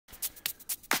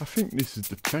I think this is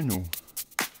the channel,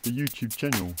 the YouTube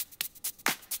channel.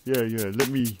 Yeah, let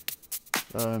me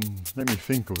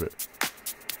think of it.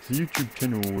 It's a YouTube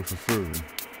channel with a furry.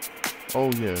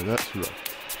 Oh yeah, that's right.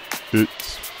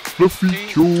 It's Fluffy 3,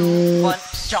 2, 1,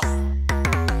 Chops. jump!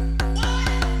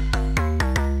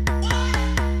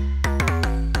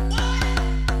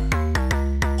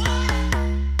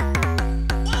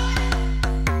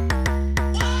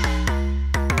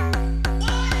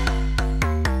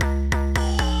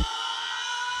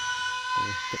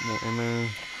 Bit more ammo.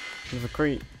 With a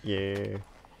crate, yeah.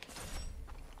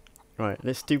 Right,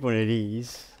 let's do one of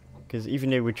these. Because even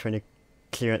though we're trying to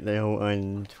clear out the whole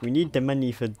island, we need the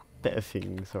money for better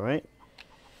things, alright?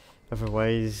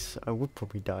 Otherwise, I would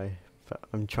probably die. But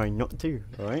I'm trying not to,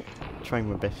 alright? Trying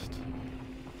my best.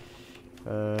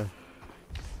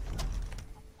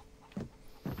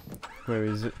 Where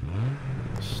is it?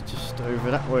 It's just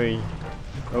over that way.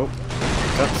 Oh,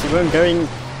 can't see where I'm going.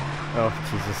 Oh,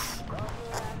 Jesus.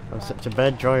 I'm such a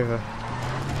bad driver.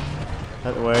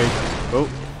 Out the way.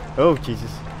 Oh,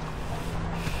 Jesus.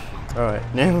 Alright,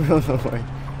 now we're on the way.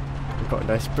 We've got a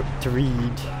nice book to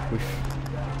read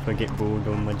if I get bored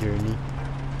on my journey.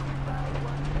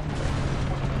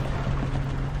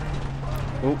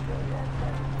 Oh,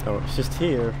 it's just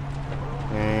here.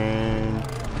 And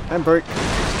handbrake.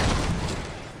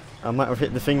 I might have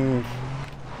hit the thing.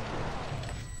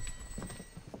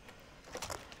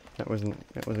 That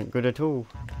wasn't good at all.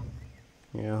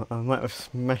 Yeah, I might have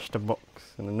smashed a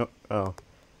box and I'm not. Oh,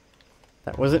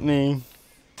 that wasn't me.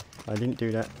 I didn't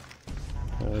do that.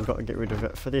 I've got to get rid of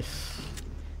it for this.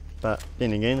 But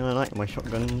then again, I like my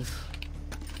shotguns.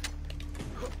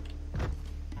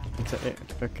 Is that it?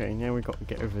 Okay, now we've got to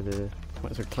get over there.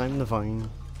 Might as well climb the vine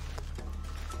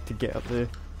to get up there.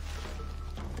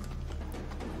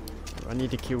 I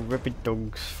need to kill rabid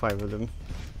dogs, 5 of them.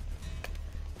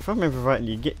 If I remember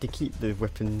rightly, you get to keep the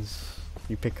weapons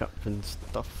you pick up and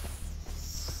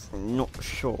stuff. I'm not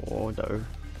sure though.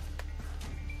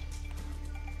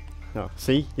 Oh,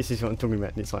 see? This is what I'm talking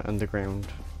about. It's like underground.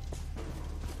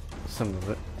 Some of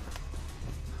it.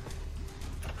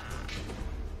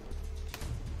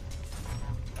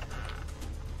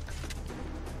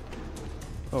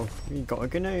 Oh, we got a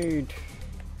grenade.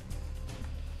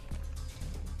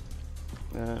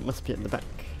 It must be at the back.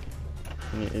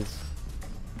 And it is.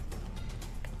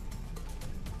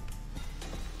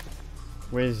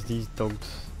 Where's these dogs?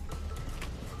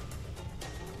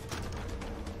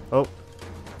 Oh.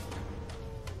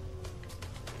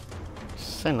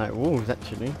 Sound like wolves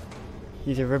actually.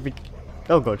 These are rabid.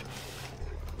 Oh god.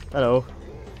 Hello.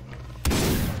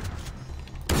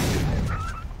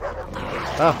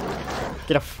 Ah!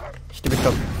 Get off, stupid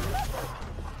dog.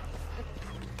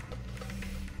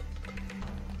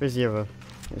 Where's the other?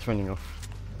 It's running off.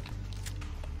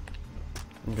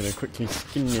 I'm gonna quickly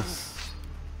skin this.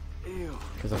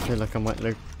 Because I feel like I might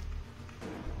look.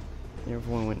 The other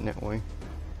one went that way.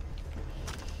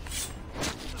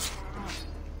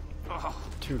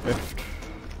 2 left.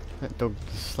 That dog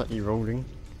is slightly rolling.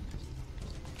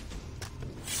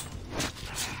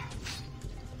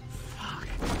 Right,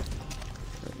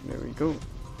 there we go.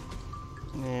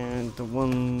 And the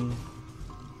one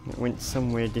that went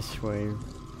somewhere this way.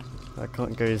 I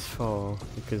can't go as far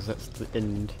because that's the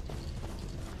end.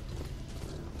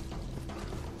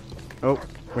 Oh,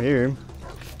 I hear him.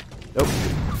 Oh,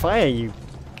 fire you,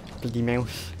 bloody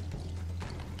mouse.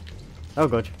 Oh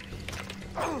god.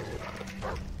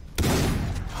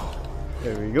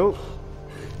 There we go.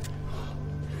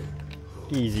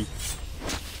 Easy.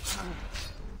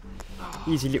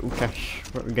 Easy little cash.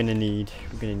 What we're gonna need.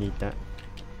 We're gonna need that.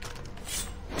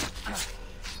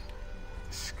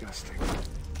 Disgusting.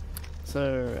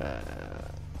 So,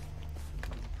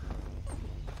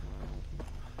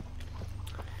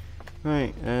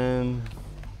 right,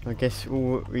 I guess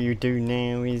all what we do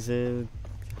now is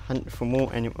hunt for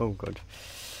more oh god.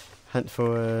 Hunt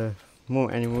for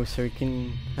more animals so we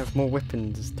can have more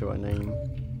weapons to our name.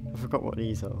 I forgot what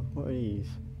these are. What are these?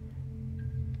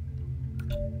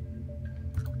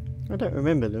 I don't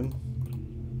remember them.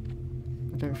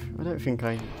 I don't think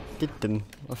I did them.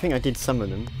 I think I did some of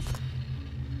them.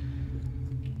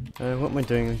 What am I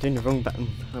doing? I'm doing the wrong button.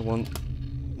 I want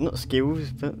not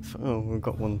skills, but oh, we've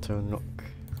got one to unlock.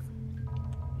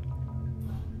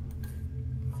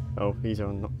 Oh, these are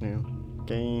unlocked now.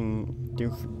 Gain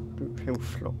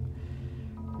health slot.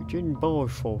 Regen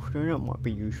bars faster. That might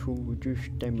be useful. Reduce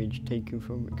damage taken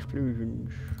from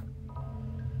explosions.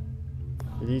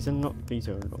 Are these unlocked? These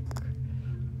are unlocked.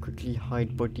 Quickly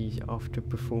hide bodies after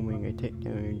performing a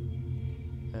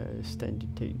takedown.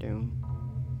 Standard takedown.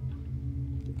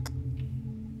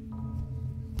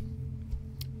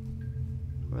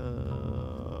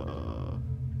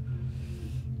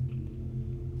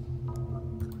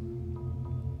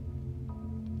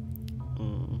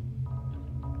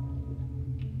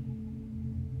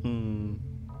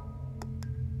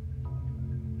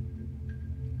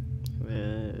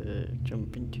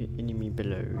 Jump into enemy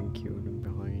below and kill them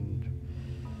behind.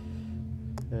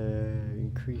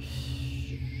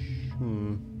 Increase.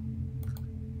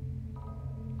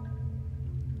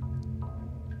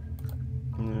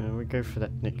 No, we'll go for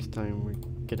that next time. We're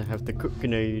gonna have the cook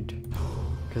grenade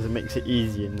because it makes it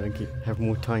easier and I have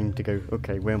more time to go.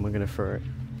 Okay, where am I gonna throw it?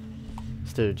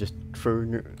 Instead of just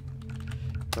throwing it.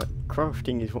 But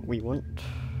crafting is what we want.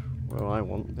 Well, I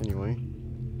want anyway.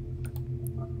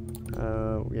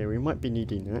 Yeah, we might be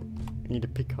needing that. I need a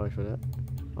pick eye for that.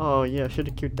 Oh yeah, I should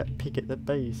have killed that pig at the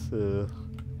base.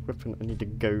 Weapon, I need a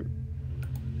goat.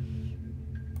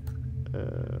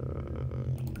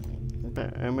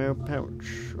 Ammo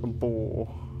pouch, a boar.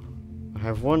 I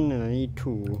have one and I need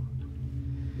two.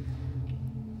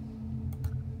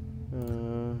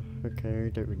 Okay, I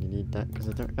don't really need that because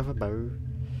I don't have a bow.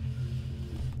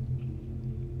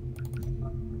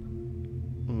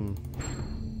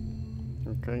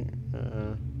 Okay,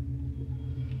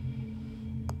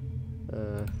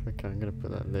 okay, I'm gonna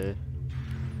put that there.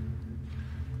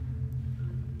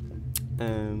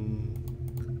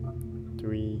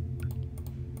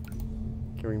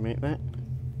 Can we make that?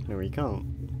 No, we can't.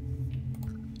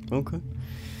 Okay.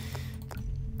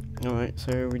 Alright,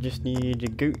 so we just need a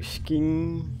goat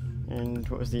skin, and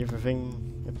what was the other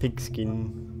thing? A pig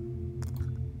skin.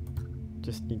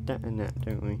 Just need that and that,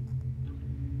 don't we?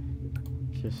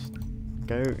 Just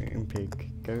goat and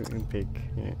pig,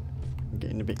 yeah. I'm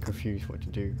getting a bit confused what to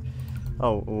do.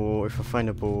 Oh, or if I find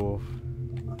a boar,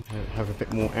 have a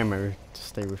bit more ammo to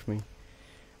stay with me.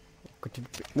 Got a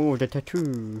bit more of the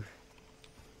tattoo.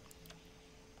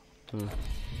 Oh,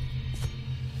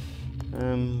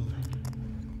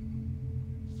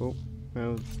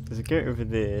 well, there's a goat over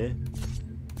there.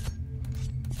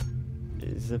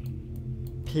 There's a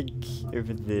pig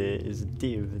over there. There's a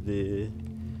deer over there.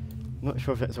 Not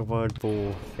sure if that's a wild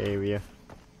boar area.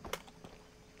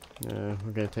 We're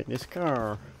gonna take this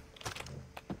car.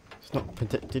 It's not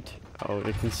protected. Oh,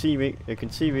 they can see me. They can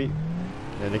see me.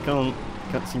 No, they can't.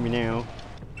 Can't see me now.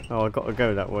 Oh, I gotta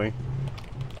go that way.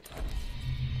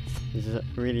 Is that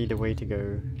really the way to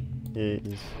go? Yeah, it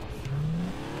is.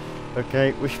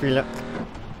 Okay, wish me luck.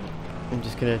 I'm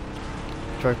just gonna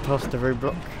drive past the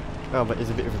roadblock. Oh, but there's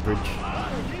a bit of a bridge.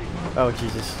 Oh,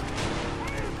 Jesus.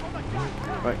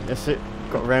 Right, that's it.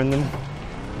 Got around them.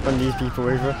 Run these people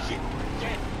over.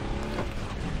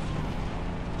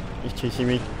 He's chasing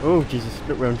me. Oh, Jesus.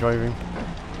 Look where I'm driving.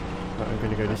 Right, I'm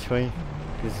gonna go this way.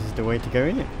 This is the way to go,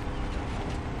 innit?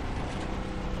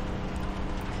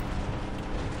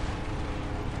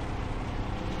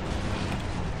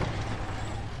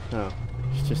 Oh,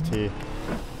 it's just here.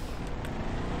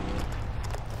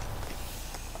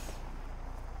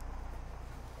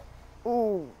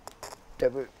 Oh,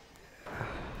 damn it.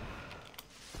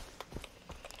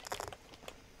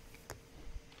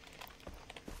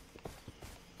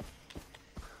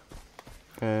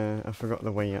 I forgot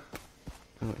the way up.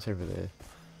 Oh, it's over there.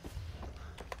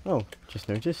 Oh, just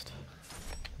noticed.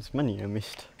 There's money I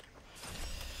missed.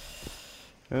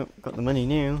 Oh, got the money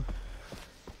now.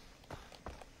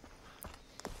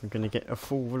 We're gonna get a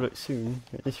full wallet soon,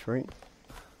 at this rate.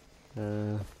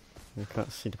 I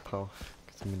can't see the path,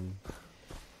 because I'm in...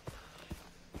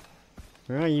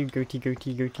 Where are you, goatee,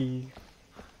 goatee, goatee?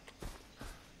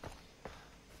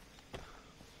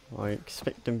 I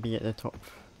expect them to be at the top.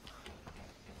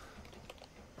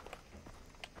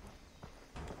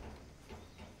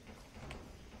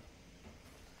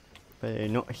 But they're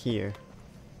not here.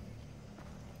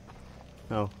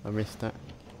 Oh, I missed that.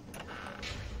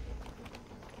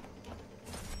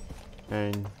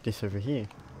 And this over here.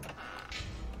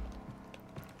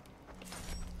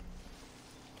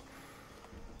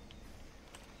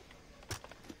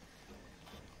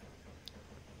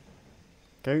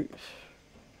 Goats,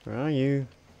 where are you?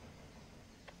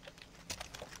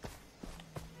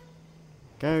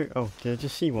 Go. Oh, did I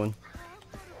just see one?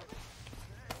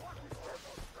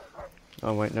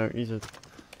 Oh wait, no, he's a...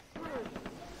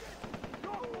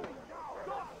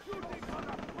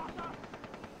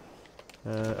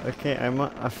 okay,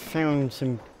 I found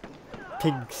some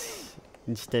pigs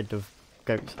instead of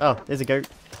goats. Oh, there's a goat.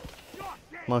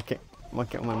 Mark it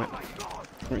on my map.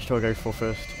 Which do I go for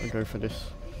first? I'll go for this.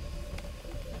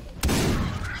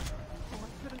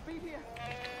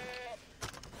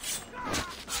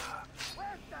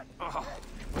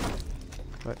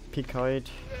 Right, pig hide.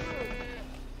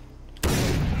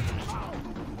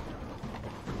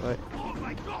 Right.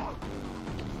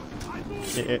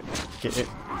 Get it, get it.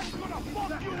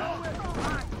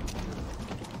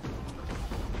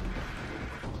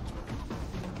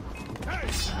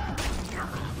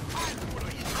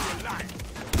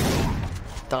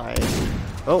 Die.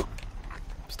 Oh,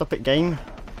 stop it, game.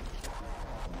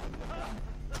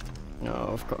 No,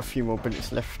 I've got a few more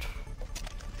bullets left.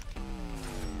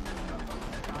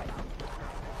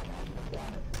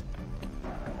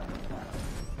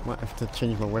 Might have to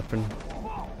change my weapon.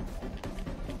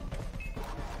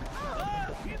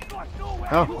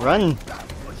 Oh, run!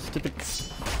 Stupid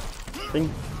thing.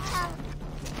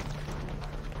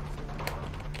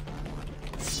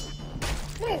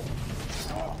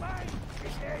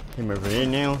 Him over here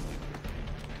now.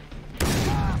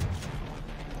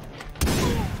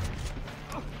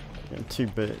 Got 2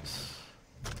 bullets.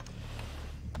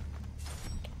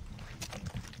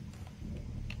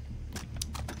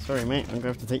 Sorry mate, I'm gonna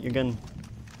have to take your gun.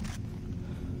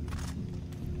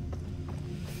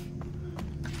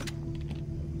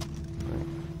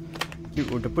 Right. Do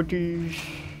all the butties.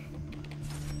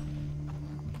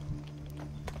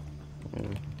 Yeah.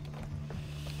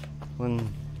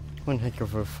 One heck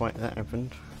of a fight that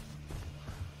happened.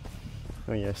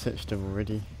 Oh yeah, I searched them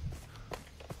already.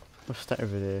 What's that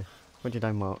over there? What did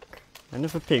I mark?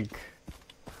 Another pig.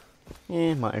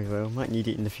 Yeah, might as well. Might need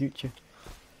it in the future.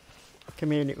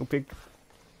 Come here, little pig.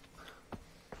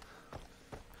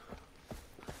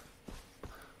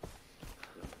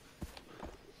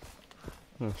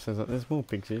 Oh, sounds like there's more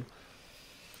pigs here.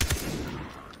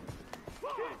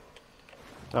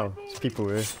 Oh, there's people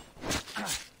here.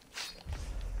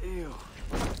 Ew.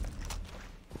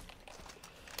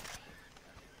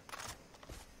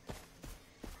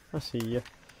 I see ya.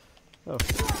 Oh,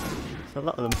 there's a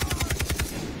lot of them.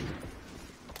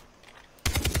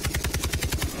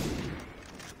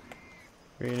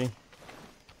 Really?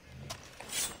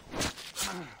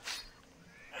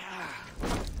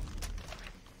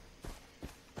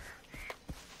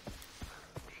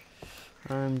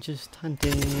 I'm just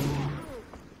hunting.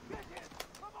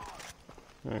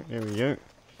 Right, there we go.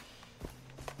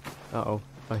 Uh-oh,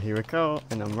 I hear a car,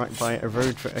 and I'm right by a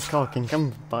road where a car can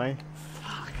come by.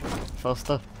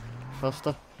 Faster,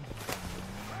 faster.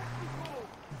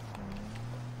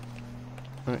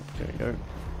 Right, there we go.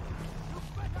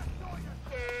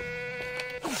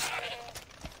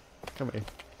 Come here.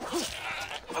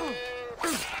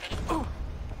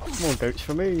 More goats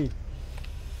for me.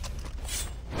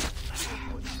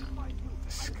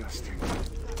 Disgusting.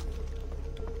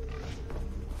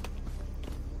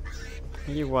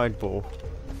 You wide ball.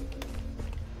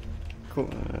 Cool.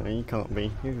 You can't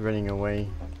be. You're running away.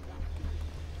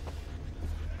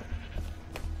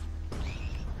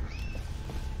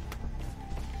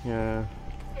 Yeah.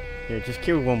 Yeah, just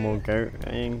kill one more goat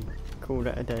and call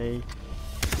that a day.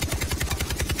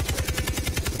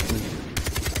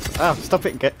 Ah, stop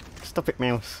it, stop it,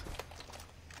 mouse.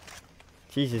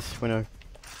 Jesus, when I...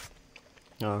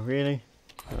 Oh, really?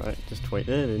 Alright, just wait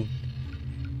there then.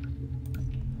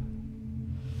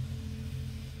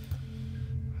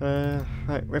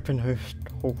 Right, weapon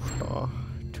holster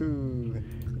 2.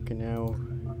 We can now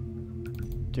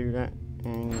do that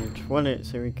and wallet,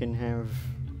 so we can have...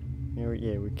 You know,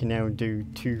 yeah, we can now do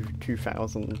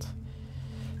 2,000.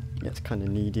 That's kind of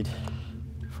needed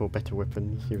for better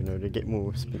weapons, even though they get more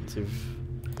expensive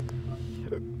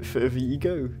further you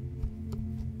go.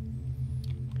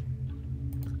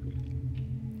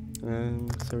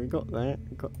 So we got that,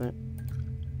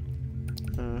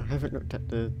 I haven't looked at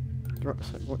the...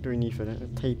 What do we need for that? A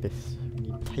tapis. We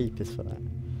need tapis for that.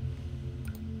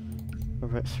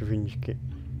 What about syringe kit?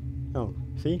 Oh,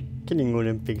 see? Killing all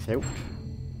them pigs helped.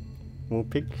 More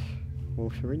pigs,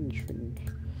 more syringe.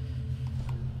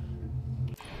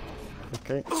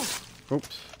 Okay.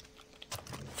 Oops.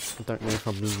 I don't know if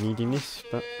I'll be needing this,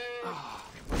 but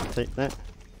I'll take that.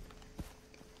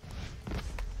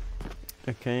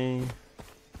 Okay.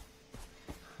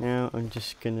 Now I'm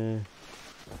just gonna...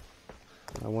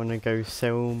 I wanna go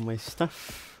sell my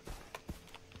stuff.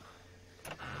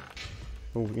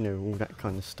 All, you know, all that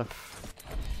kind of stuff.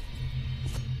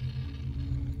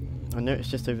 I know it's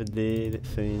just over there, that's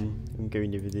fine. I'm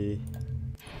going over there.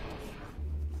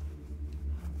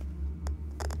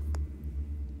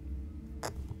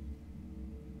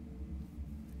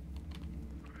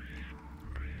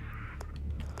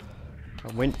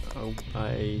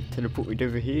 I teleported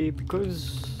over here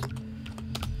because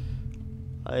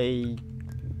I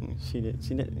see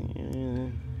that,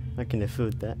 I can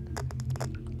afford that.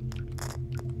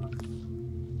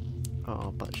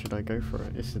 Oh, but should I go for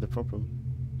it? This is the problem.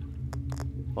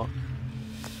 What?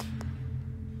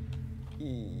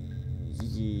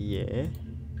 Yeah.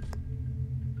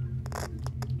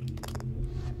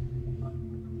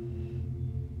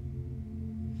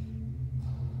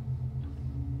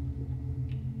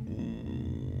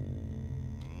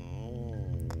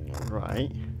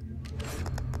 Right.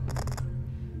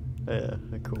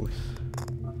 Of course.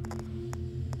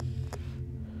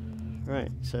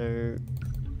 Right, so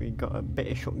we got a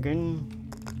better shotgun.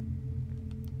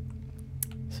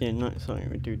 See a night sight,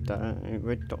 we do that. A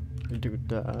red dot, we do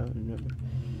that. No.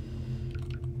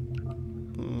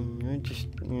 I just,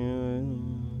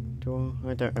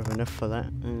 I don't have enough for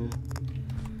that.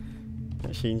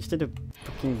 Actually, instead of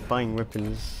fucking buying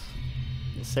weapons,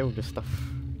 sell the stuff.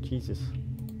 Jesus.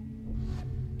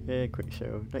 Yeah, quick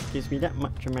sell. That gives me that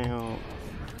much amount.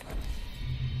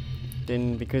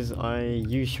 Then, because I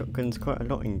use shotguns quite a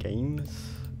lot in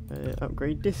games,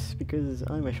 upgrade this because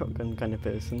I'm a shotgun kind of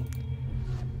person.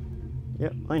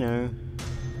 Yep, I know.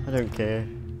 I don't care.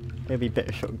 There'll be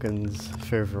better shotguns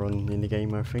further on in the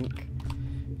game, I think.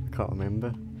 I can't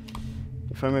remember.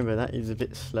 If I remember, that is a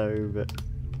bit slow, but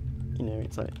you know,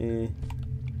 it's like,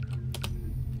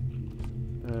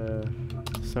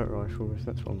 assault rifle,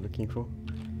 that's what I'm looking for.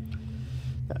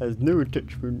 That has no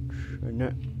attachments, and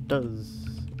that does,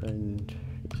 and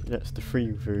that's the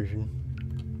free version.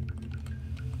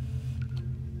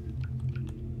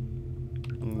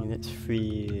 That's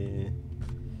free.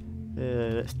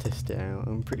 Let's test it out.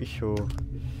 I'm pretty sure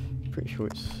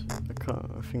it's.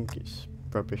 I think it's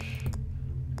rubbish.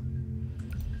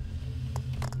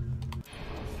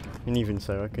 And even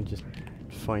so, I can just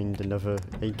find another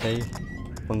AK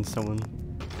on someone.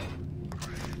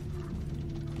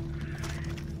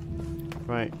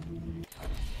 Right.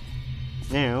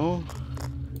 Now,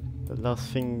 the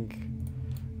last thing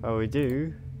I will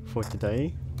do for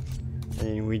today,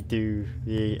 and we do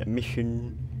the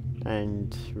mission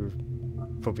and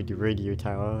probably the radio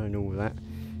tower and all that.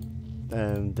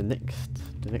 The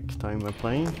next time I'm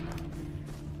playing,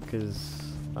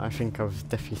 because I think I've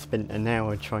definitely spent an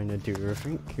hour trying to do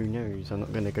everything. Who knows? I'm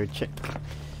not going to go check,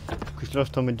 because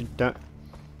last time I did that,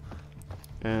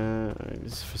 it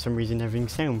was for some reason having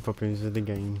sound problems with the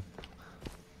game.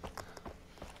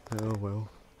 Oh well.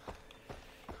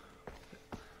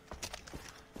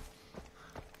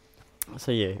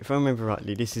 So yeah, if I remember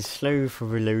rightly, this is slow for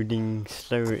reloading,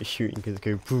 slow at shooting because it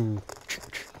goes boo,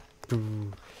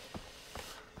 boo.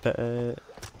 But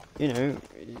you know,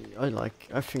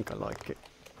 I think I like it.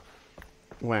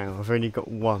 Wow, I've only got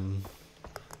one.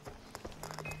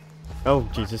 Oh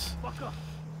Jesus!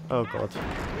 Oh god!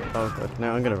 Oh god!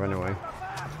 Now I'm gonna run away.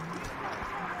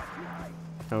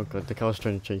 Oh god! The car's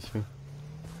trying to chase me.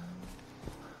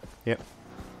 Yep.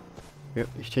 Yep,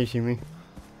 it's chasing me.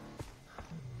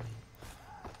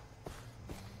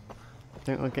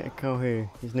 Don't I get a car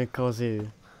here? There's no cars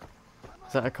here.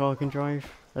 Is that a car I can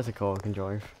drive? That's a car I can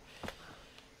drive.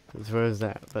 As well as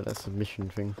that, but that's a mission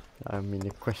thing. I mean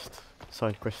a quest,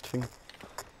 side quest thing.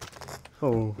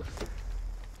 Oh.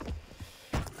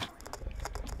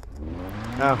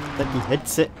 Oh, bloody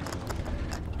headset.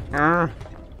 Ah!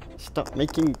 Stop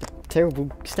making the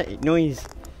terrible static noise.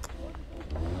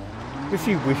 If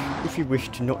you wish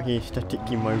to not hear static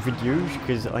in my videos,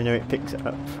 because I know it picks it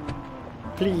up,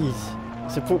 please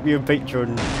support me on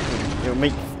Patreon. It'll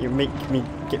make me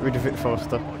get rid of it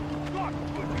faster.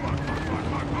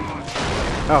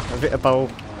 Oh, I've hit a bowl.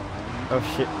 Oh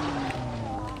shit.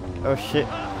 Oh shit.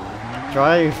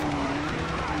 Drive.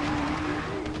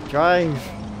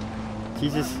 Drive.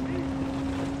 Jesus.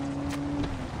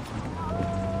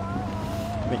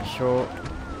 Make sure.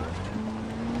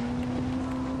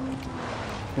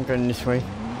 I'm going this way.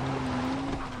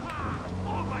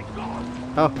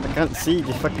 Oh, I can't see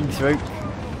the fucking smoke.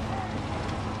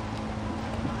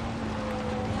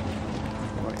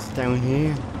 What's down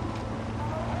here?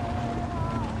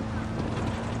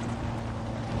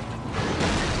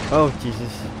 Oh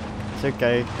Jesus, it's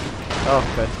okay.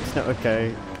 Oh god, it's not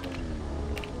okay.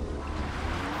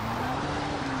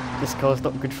 This car's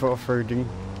not good for off-roading.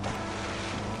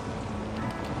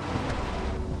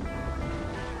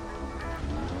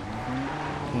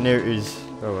 No it is.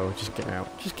 Oh well, just get out.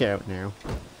 Just get out now.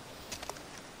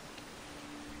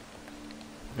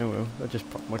 Oh well, I'll just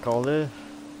pop my car there.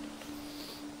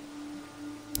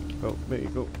 Oh, there you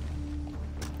go.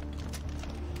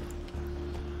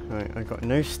 Right, I got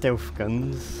no stealth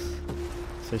guns,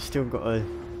 so still got a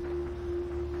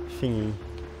thingy.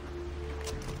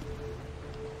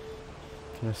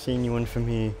 Can I see anyone from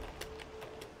here?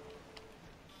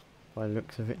 By the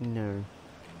looks of it, no.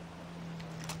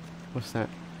 What's that?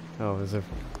 Oh, there's a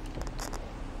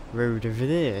road over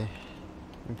there.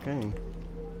 Okay.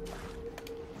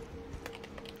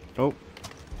 Oh.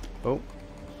 Oh.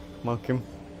 Mark him.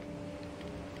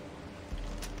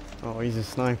 Oh, he's a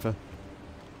sniper.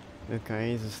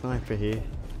 Okay, he's a sniper here.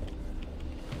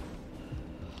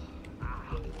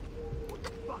 What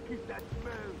the fuck is that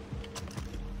smell?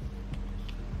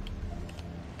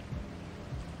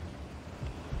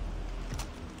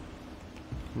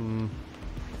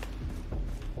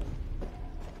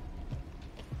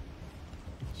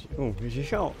 Oh, there's a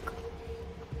shark.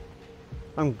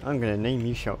 I'm gonna name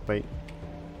you Sharkbait.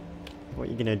 What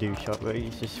are you gonna do, Sharkbait? You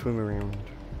just swim around.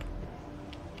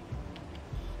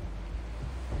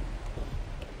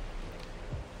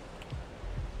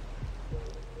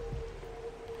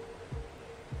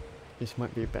 This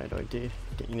might be a bad idea,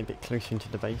 getting a bit closer into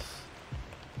the base.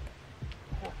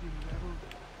 Fucking rebels.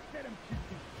 Let 'em keep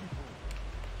these people.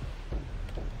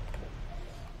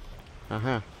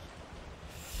 Aha.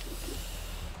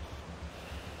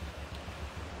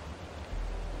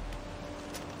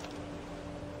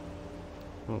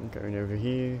 Oh, I'm going over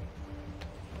here.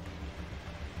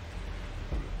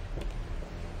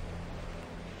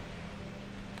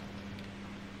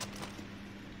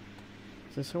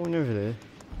 Is there someone over there?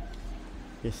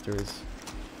 Yes, there is.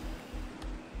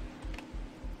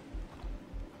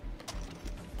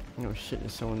 Oh shit,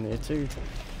 there's someone there too.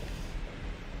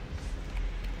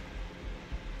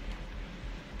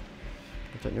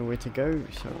 I don't know where to go,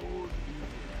 so...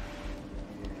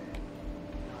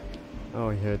 Oh,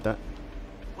 I heard that.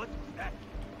 What was that?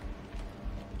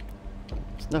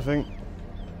 It's nothing.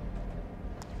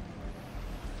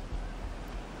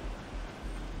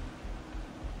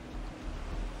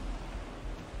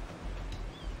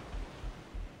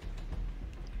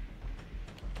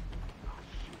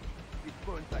 It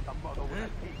burns like a mother with a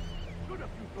pig. Should have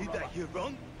used Did I hear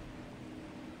wrong?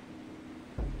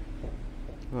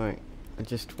 Right, I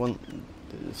just want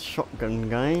the shotgun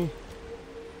guy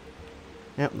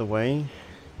out the way,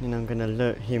 then I'm gonna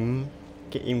alert him,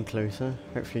 get him closer.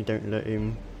 Hopefully don't alert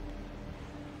him.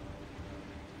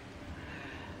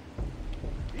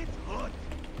 It's hot.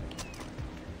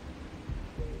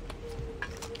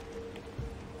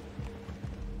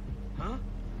 Huh?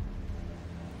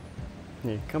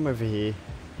 Yeah, come over here.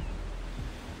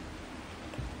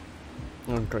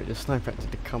 Oh great, the sniper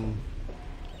had to come.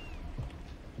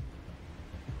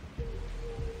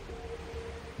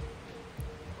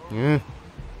 Yeah.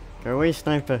 Go away,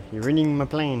 sniper. You're ruining my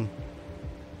plane.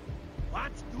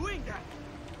 What's doing that?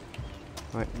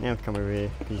 Right, now come over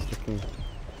here. He's looking.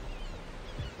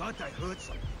 Thought I heard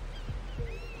something.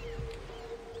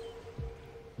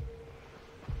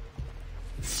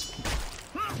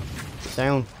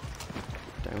 Down.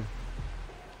 Down.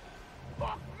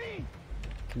 Fuck me!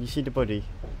 Can you see the body?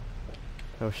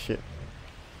 Oh shit.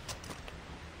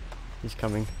 He's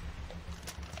coming.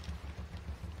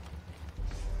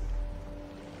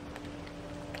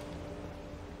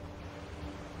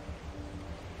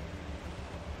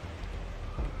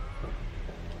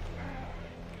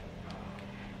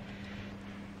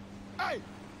 Hey!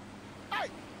 Hey!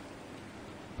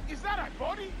 Is that a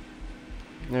body?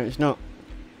 No, it's not.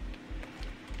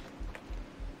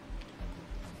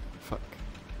 Fuck.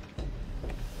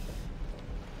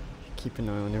 Keep an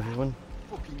eye on everyone.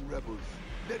 Fucking rebels.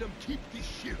 Let them keep this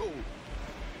shithole.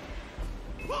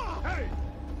 Hey!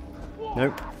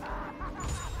 Nope.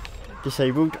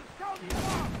 Disabled.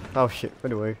 Oh shit,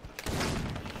 run away.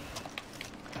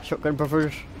 Shotgun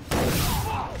brothers.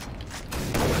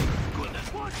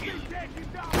 Once you take him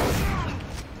down!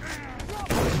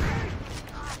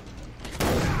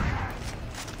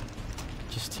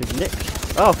 Just to nick.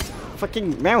 Oh,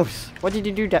 fucking mouse. What did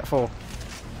you do that for?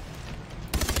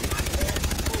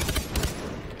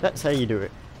 That's how you do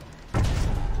it.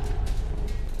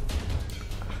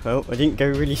 Well, I didn't go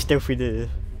really stealthy there.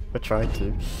 I tried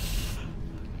to.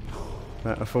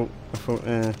 But I thought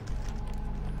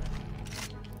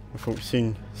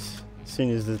soon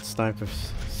as the sniper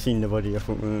seen the body, I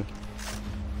thought,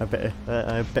 I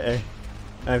better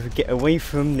either get away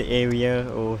from the area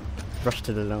or rush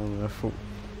to the alarm. I thought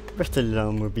rush to the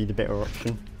alarm would be the better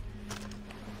option.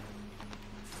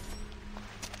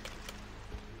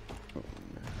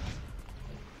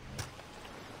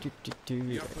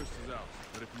 The outpost is out,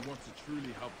 but if you want to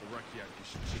truly help the Rakiak, you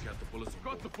should check out the bullets.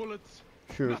 Got the bullets.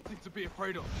 Sure. Nothing to be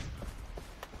afraid of.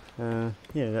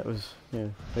 Yeah, that was, yeah,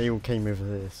 they all came over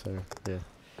there, so, yeah.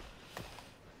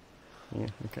 Yeah,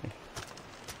 okay.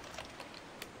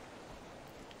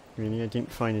 Really, I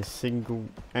didn't find a single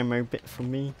ammo bit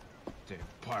from me. They're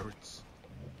pirates.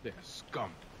 They're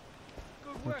scum.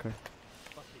 Good work. Okay.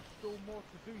 But there's still more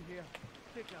to do here.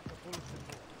 Take out the bullets and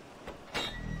more.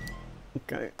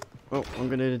 Okay, well, I'm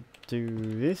gonna do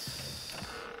this.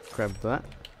 Grab that.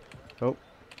 Oh,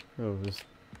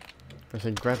 I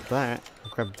said grab that.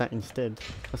 I'll grab that instead.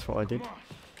 That's what I did. Come on.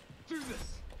 Do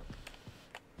this.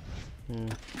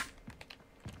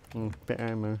 Yeah. Bit of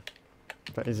ammo.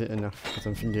 But is it enough? Because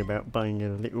I'm thinking about buying a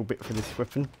little bit for this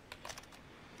weapon.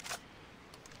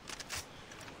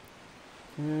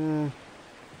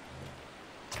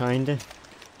 kinda.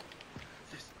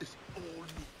 This is all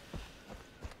me.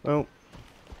 Well,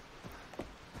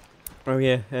 oh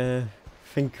yeah,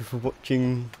 thank you for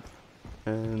watching.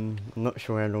 I'm not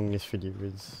sure how long this video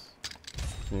is.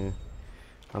 Yeah,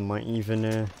 I might even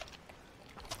It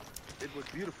was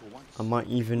beautiful once. I might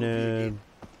even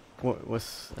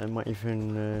I might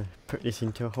even put this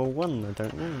into a whole one. I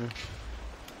don't know.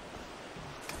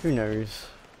 Who knows?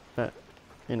 But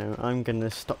you know, I'm gonna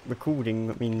stop recording.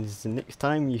 That means the next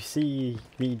time you see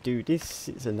me do this,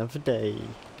 it's another day.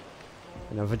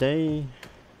 Another day.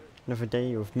 Another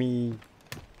day of me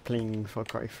playing Far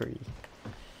Cry 3.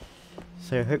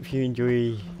 So I hope you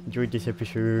enjoyed this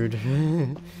episode.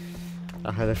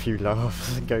 I had a few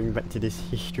laughs going back to this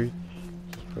history.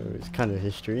 Well, it's kind of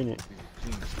history, isn't it?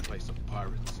 Clean this place of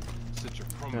pirates. Such a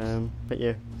promise. But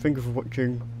yeah, thank you for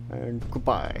watching and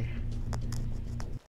goodbye.